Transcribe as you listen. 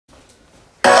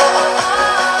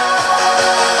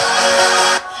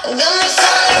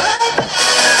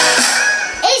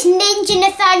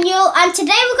And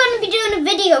today we're going to be doing a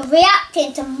video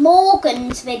reacting to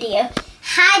Morgan's video,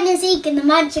 Hide and Seek in the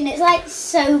Mansion. It's like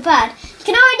so bad. You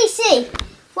can already see,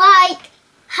 like,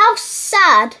 how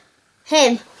sad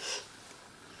him.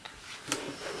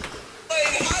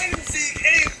 Hide and Seek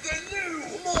is the new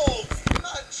morgz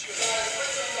mansion.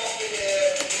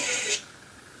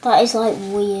 That is like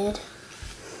weird.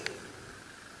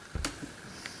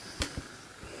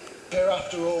 Here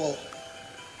after all.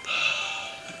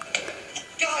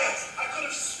 Guys, I could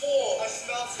have swore I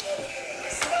smelled someone here. I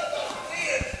smelled that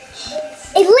weird.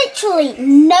 It literally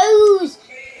knows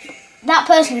that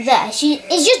person's there.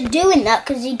 He's just doing that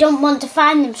because he don't want to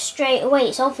find them straight away.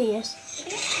 It's obvious.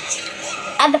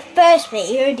 At the first bit,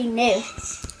 he already knew.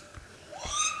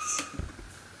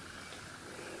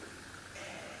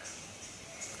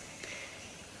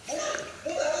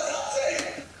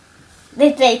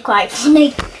 This is quite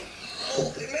funny.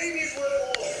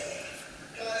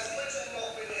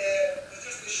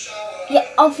 You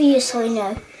obviously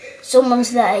know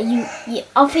someone's there. You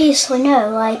obviously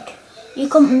know, like, you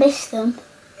couldn't miss them.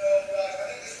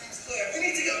 We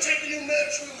need to go check the new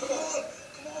merch room. Come on.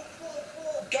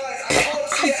 Guys, I can't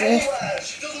see her anywhere.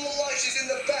 She doesn't look like she's in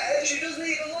the bed. She doesn't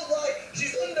even look like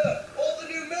she's under all the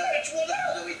new merch. What the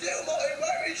hell do we do, Martin?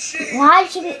 Where is she? Why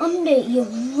should be under your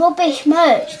rubbish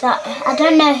merch that I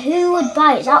don't know who would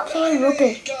buy? It's absolutely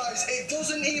rubbish. Guys, it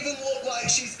doesn't even look like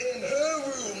she's in her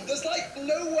room. There's like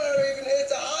nowhere even here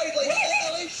to hide. Like, where the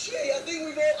hell is she? I think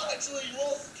we've all actually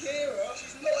lost Kira.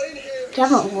 She's not in here. You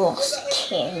haven't lost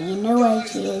Kira. You know where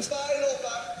she is. Final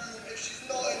bathroom. If she's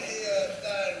not in here,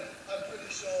 then I'm pretty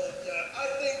sure. Yeah, I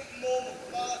think Mum,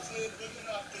 Martin, we're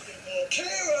gonna have to give up.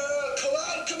 Kira,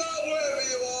 come out wherever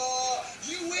you are.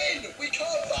 You win. We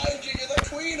can't find you. You're the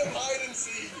queen of hide and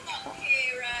seek.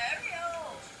 Kira, hurry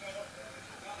up.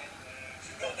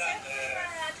 She's not down there.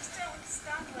 I just don't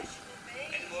understand where she could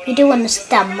be. You do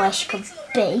understand where she could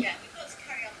be. Yeah, we've got to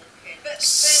carry on looking. But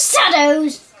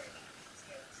Shadows.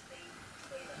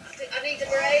 I need a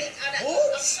break.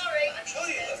 What? I'm sorry.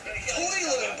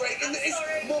 Toilet break.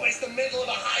 Mum, it's the middle of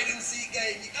a hide and seek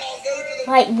game. You can't go to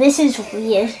the. Like, this is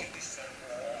weird.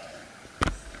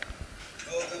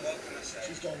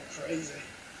 She's gone crazy.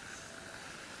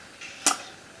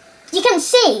 You can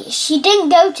see she didn't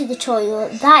go to the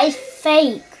toilet. That is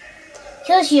fake.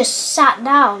 She just sat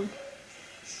down.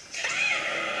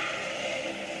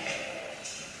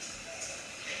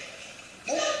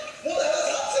 What the hell is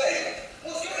happening?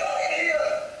 What's going on in here?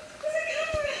 There's a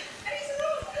camera. And it's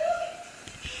wrong.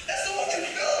 That's the one you're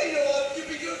filming. You've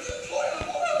been going to the toilet.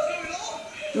 What's going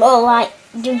on? More like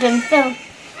you've been filmed.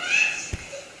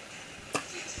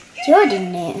 You already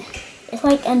knew. It's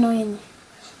like annoying.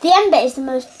 The end bit is the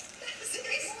most.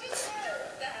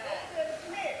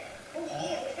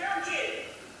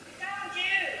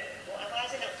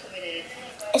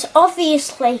 It's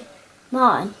obviously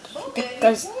mine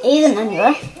because he isn't anywhere.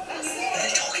 Are they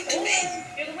talking to me?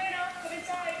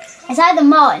 It's either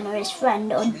Martin or his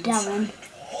friend or Darren.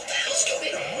 What the hell's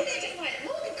going on?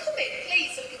 Morgan, come in,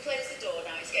 please, so we can close the door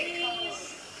now. It's getting cold.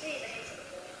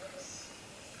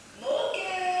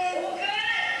 Morgan!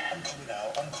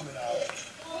 I'm coming out.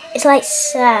 It's like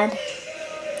sad.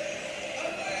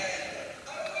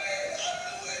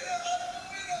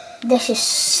 This is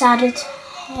sad as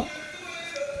heck.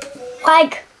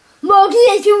 Like, Morgan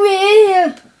is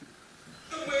real.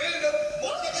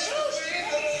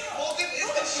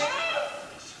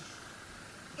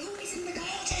 He's in the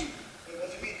garden. What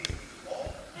do you mean?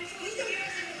 What? I thought he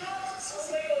was in the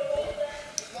garden.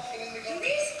 There's nothing in the garden.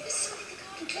 There's something in the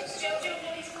garden. Close the door.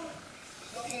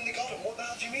 There's nothing in the garden. What the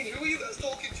hell do you mean? Who are you guys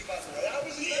talking to, by the way? I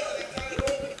wasn't there the entire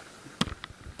time.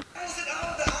 I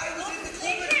was in the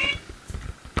cupboard.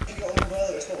 You got an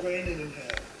umbrella. It's not raining in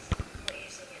here.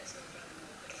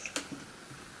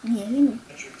 Yeah. What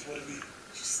do we?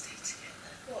 Just stay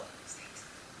together. What? Stay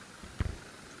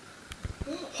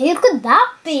together. Who could that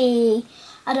be?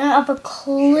 I don't have a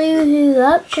clue who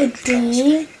that could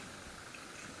be.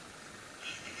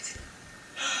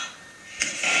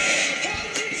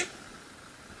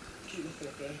 Keep looking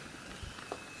up there.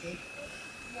 Okay.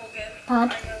 Morgan, Bad.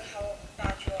 I know how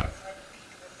bad you are at finding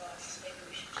people in baths. Maybe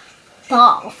we should check it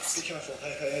out. Baths. Be careful.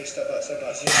 Hey, step back.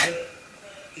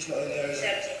 He's not in there, is he?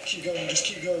 Keep going, just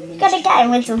keep going. Mum, Gotta just get keep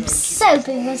him with going, some keep soap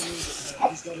going. in his.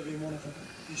 He's got to be in one of them.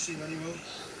 You see him anywhere?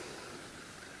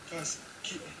 Guys,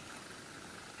 keep.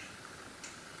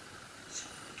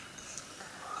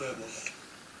 Good, Mum.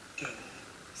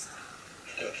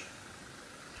 Good.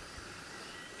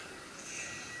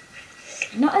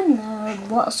 Not in there.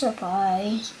 What a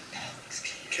surprise.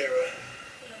 Kira,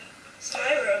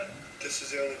 Tyra. this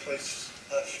is the only place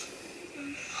left.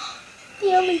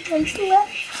 The only place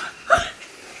left.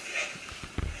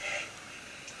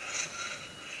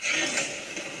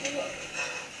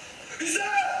 Who's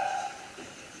that?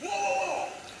 Whoa!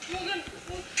 Morgan,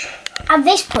 At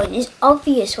this point, it's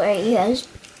obvious where he is.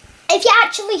 If you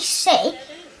actually see,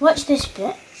 watch this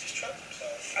bit. He's trapped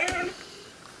himself. I don't know.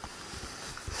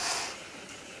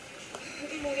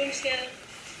 Morgan's scared.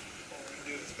 Oh, we can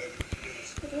do this, baby. We can do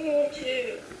this. I don't want to.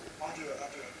 I'll do it.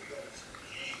 We got this.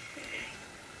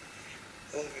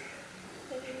 All of it.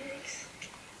 Love you, Max.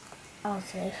 I'll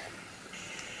see.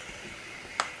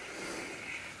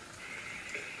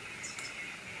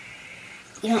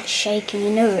 You're not shaking, you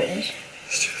know it is.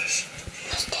 Let's do this.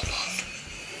 Let's do this.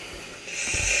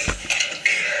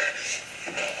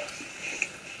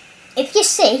 If you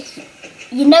see,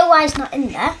 you know why it's not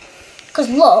in there. Because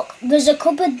look, there's a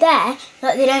cupboard there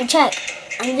that they don't check.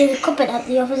 And there's a cupboard at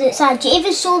the opposite side. You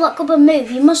even saw that cupboard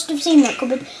move. You must have seen that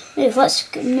cupboard move.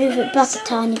 Let's move it back a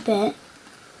tiny bit.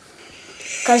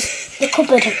 Because the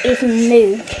cupboard even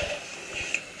moved.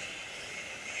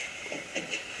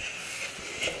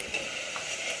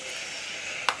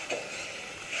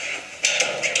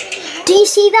 Do you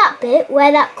see that bit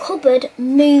where that cupboard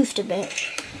moved a bit?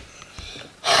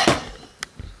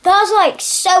 That was like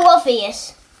so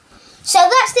obvious. So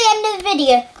that's the end of the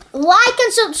video. Like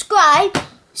and subscribe.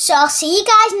 So I'll see you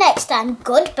guys next time.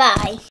 Goodbye.